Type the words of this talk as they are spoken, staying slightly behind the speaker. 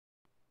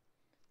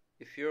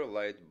If your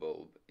light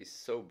bulb is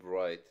so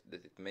bright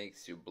that it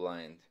makes you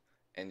blind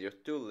and you're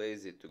too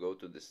lazy to go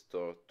to the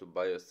store to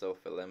buy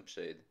yourself a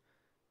lampshade,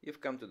 you've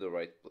come to the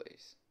right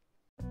place.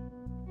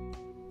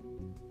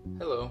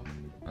 Hello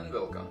and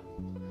welcome.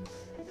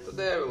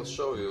 Today I will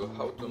show you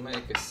how to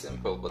make a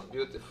simple but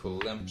beautiful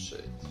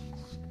lampshade.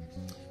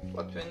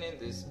 What we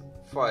need is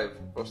 5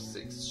 or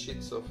 6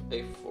 sheets of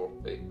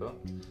A4 paper,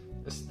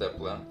 a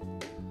stapler,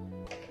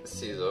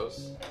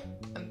 scissors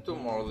and 2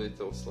 more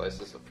little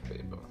slices of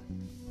paper.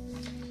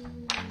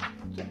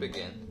 To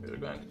begin, we're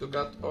going to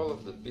cut all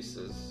of the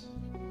pieces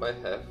by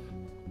half,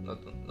 not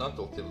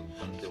until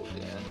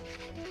the end.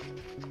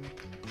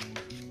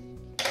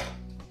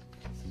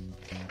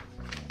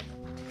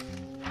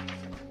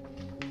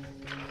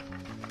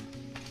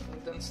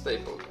 And then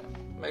staple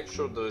them. Make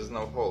sure there is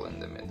no hole in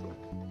the middle.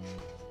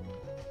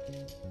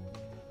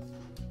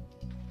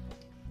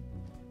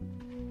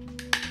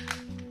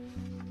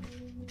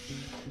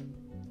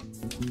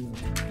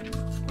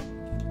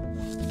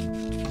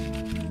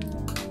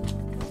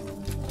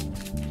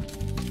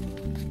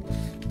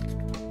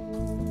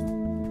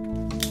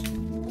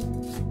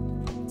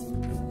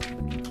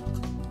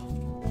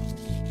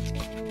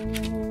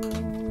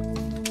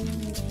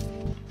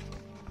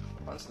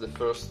 Once the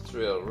first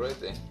 3 are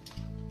ready,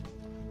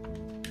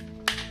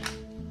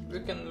 we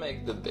can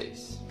make the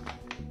base.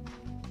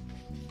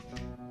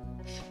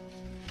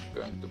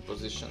 Going to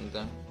position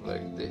them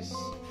like this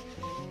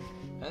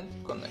and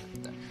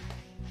connect them.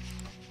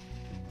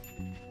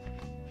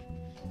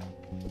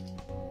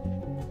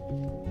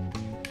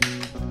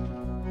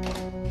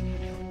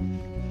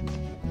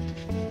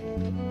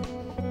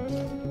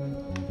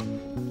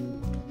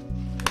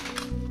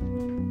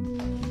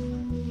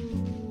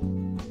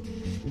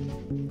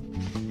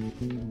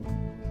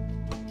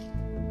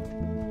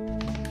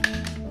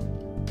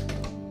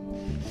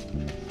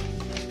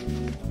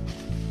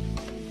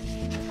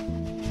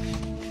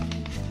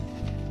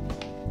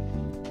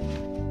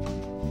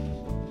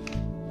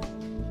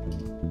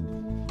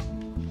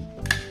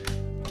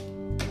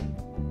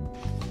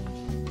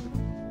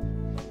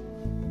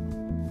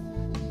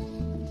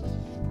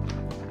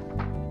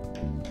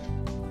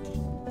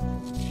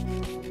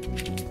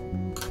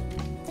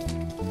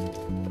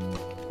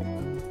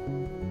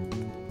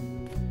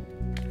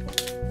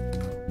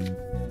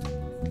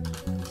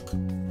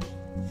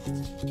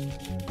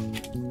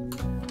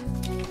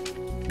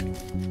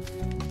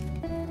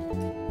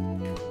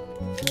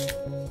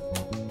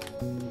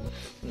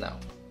 Now,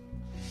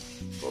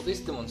 for this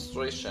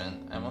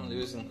demonstration, I'm only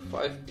using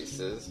 5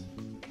 pieces.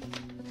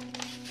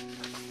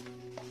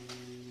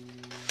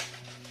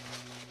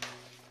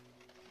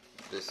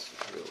 This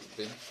will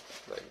be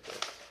like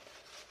that.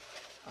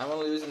 I'm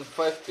only using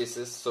 5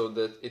 pieces so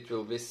that it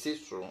will be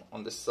see-through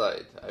on the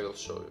side. I will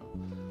show you.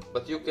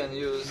 But you can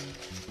use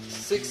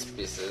 6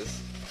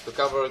 pieces to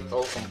cover it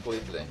all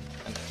completely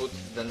and put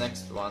the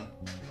next one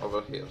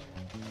over here.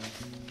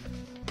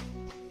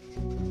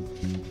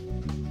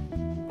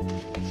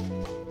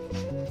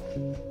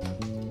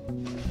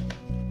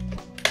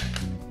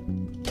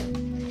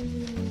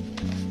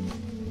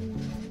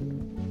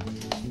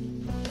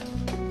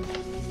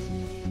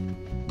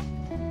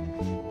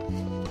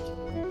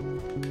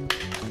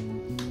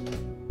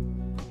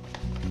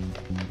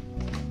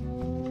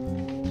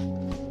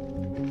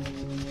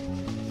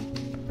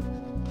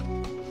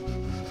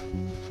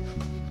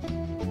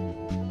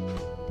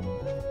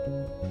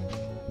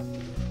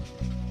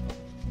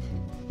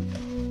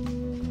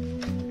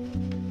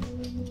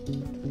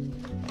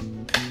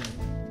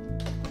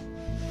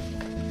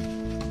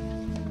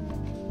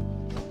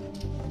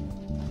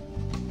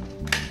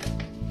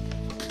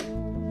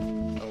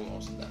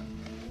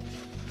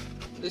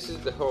 This is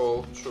the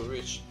hole through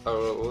which our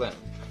lamp,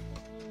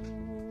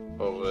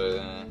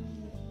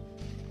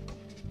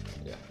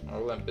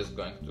 our lamp is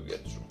going to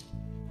get through.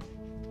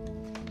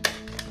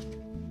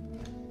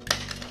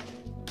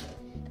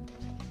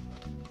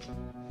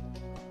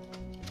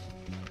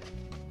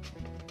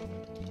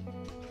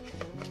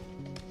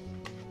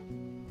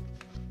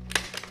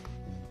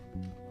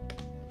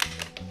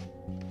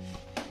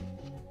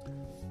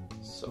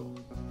 So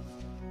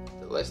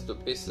the last 2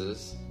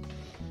 pieces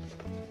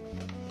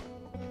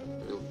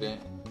be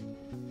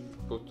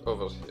put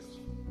over here.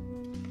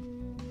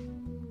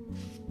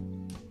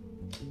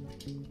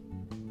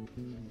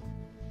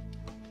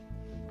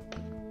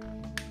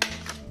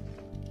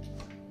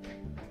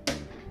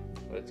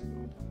 Let's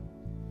go.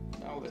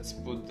 Now let's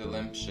put the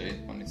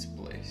lampshade on its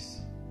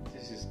place.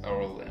 This is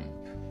our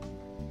lamp.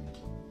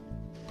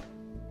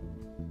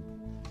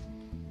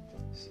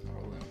 This is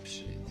our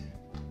lampshade.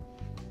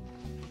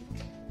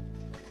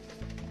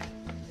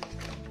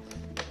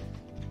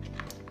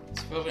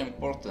 It's very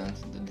important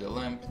that the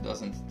lamp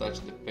doesn't touch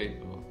the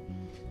paper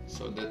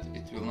so that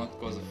it will not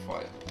cause a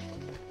fire.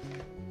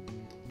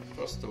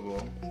 First of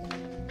all,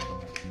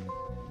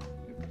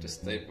 we put a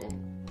staple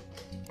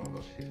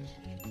over here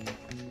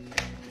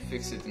to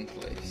fix it in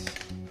place.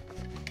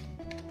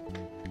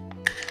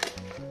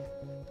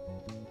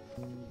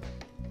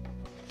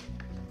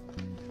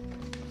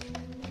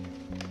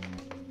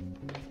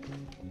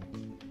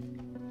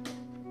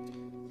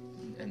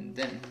 and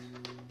then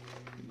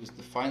use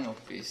the final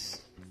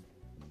piece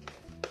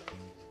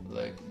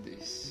like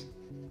this.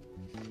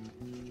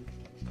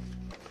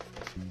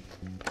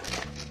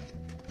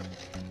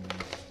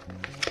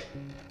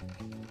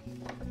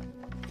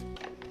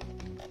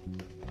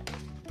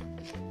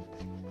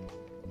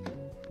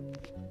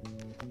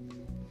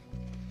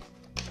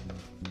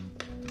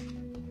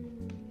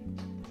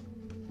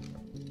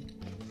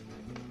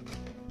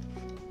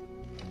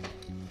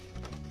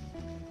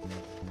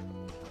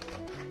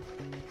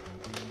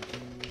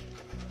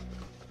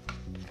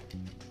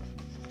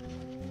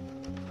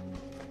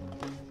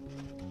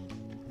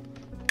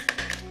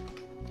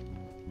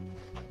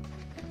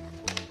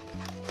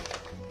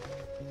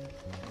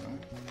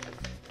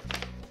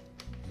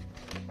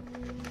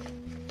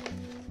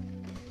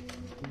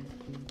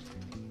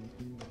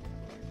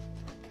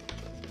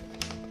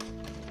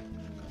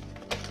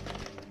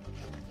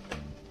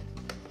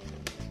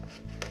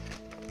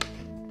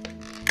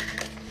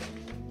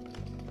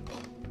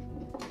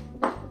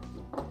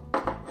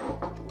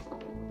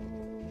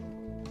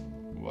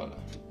 Voila.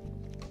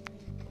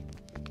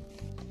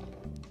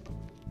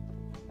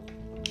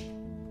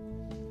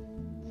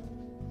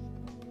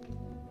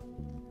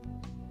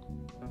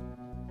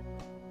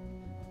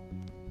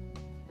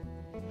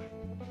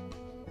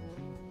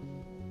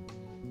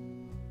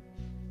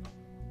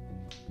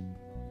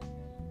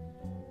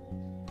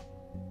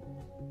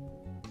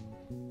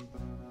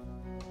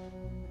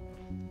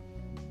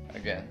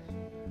 Again,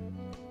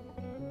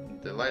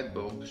 the light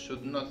bulb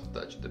should not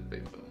touch the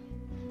paper.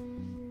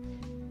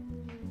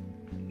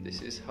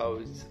 This is how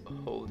it's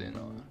holding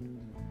on.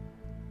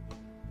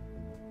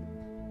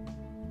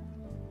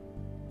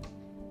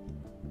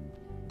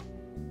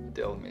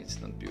 Tell me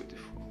it's not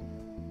beautiful.